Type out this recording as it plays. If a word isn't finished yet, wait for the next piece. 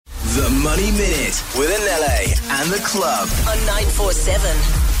The Money Minute with Anele and the club on 947.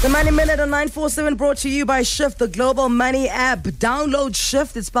 The Money Minute on 947 brought to you by Shift, the global money app. Download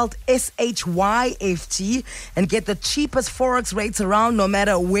Shift, it's spelled SHYFT, and get the cheapest forex rates around no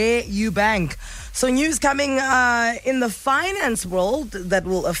matter where you bank. So news coming in the finance world that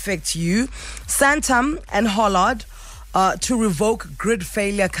will affect you. Santam and Hollard to revoke grid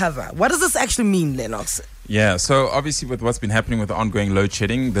failure cover. What does this actually mean, Lennox? Yeah, so obviously with what's been happening with the ongoing load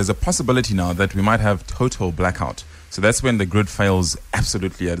shedding, there's a possibility now that we might have total blackout. So that's when the grid fails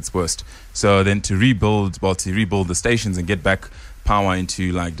absolutely at its worst. So then to rebuild the stations and get back power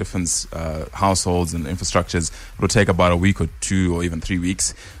into like different households and infrastructures, it will take about a week or 2 or even 3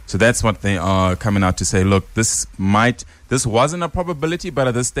 weeks. So that's what they are coming out to say. Look, this wasn't a probability, but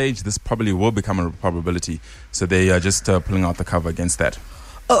at this stage, this probably will become a probability. So they are just pulling out the cover against that.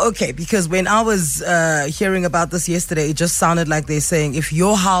 Oh, okay, because when I was hearing about this yesterday, it just sounded like they're saying if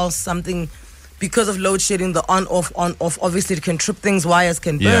your house, something, because of load shedding, the on-off, obviously it can trip things, wires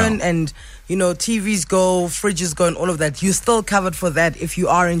can burn, and, you know, TVs go, fridges go, and all of that. You're still covered for that if you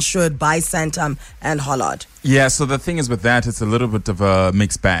are insured by Santam and Hollard. Yeah, so the thing is with that, it's a little bit of a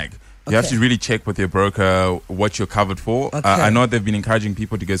mixed bag. You have to really check with your broker what you're covered for. I know they've been encouraging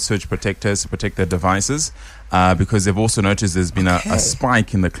people to get surge protectors to protect their devices because they've also noticed there's been a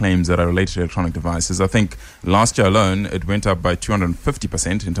spike in the claims that are related to electronic devices. I think last year alone, it went up by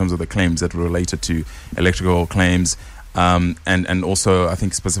 250% in terms of the claims that were related to electrical claims. And also, I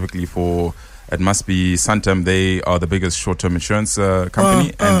think specifically for, it must be Santam, they are the biggest short-term insurance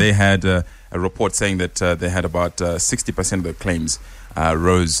company, and they had a report saying that they had about 60% of the claims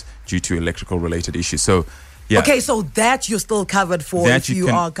rose due to electrical related issues. So yeah. Okay, so that you're still covered for if you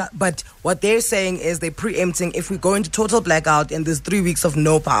are but what they're saying is they're preempting if we go into total blackout and there's 3 weeks of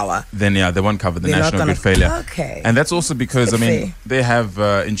no power, then they won't cover the national grid failure. Okay. And that's also because they have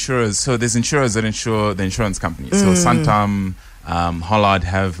insurers. So there's insurers that insure the insurance companies. So Santam, Hollard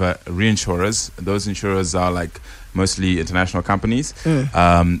have reinsurers. Those insurers are like mostly international companies.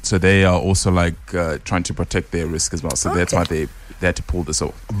 So they are also like trying to protect their risk as well. So that's why they had to pull this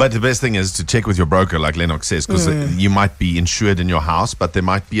off. But the best thing is to check with your broker, like Lennox says, because you might be insured in your house, but there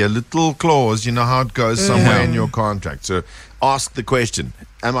might be a little clause, you know how it goes, somewhere in your contract. So ask the question,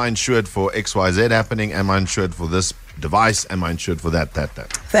 am I insured for XYZ happening? Am I insured for this device? Am I insured for that?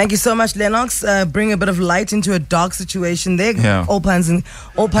 Thank you so much, Lennox. Bring a bit of light into a dark situation there. Yeah. All puns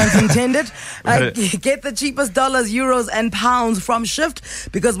intended. Get the cheapest dollars, euros, and pounds from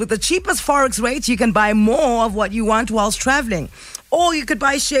Shift, because with the cheapest forex rates, you can buy more of what you want whilst traveling. Or you could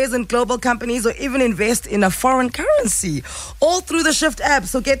buy shares in global companies or even invest in a foreign currency, all through the Shift app.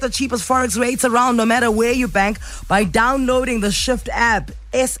 So get the cheapest forex rates around no matter where you bank by downloading the Shift app,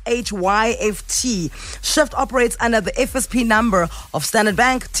 SHYFT. Shift operates under the FSP number of Standard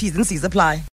Bank. T's and C's apply.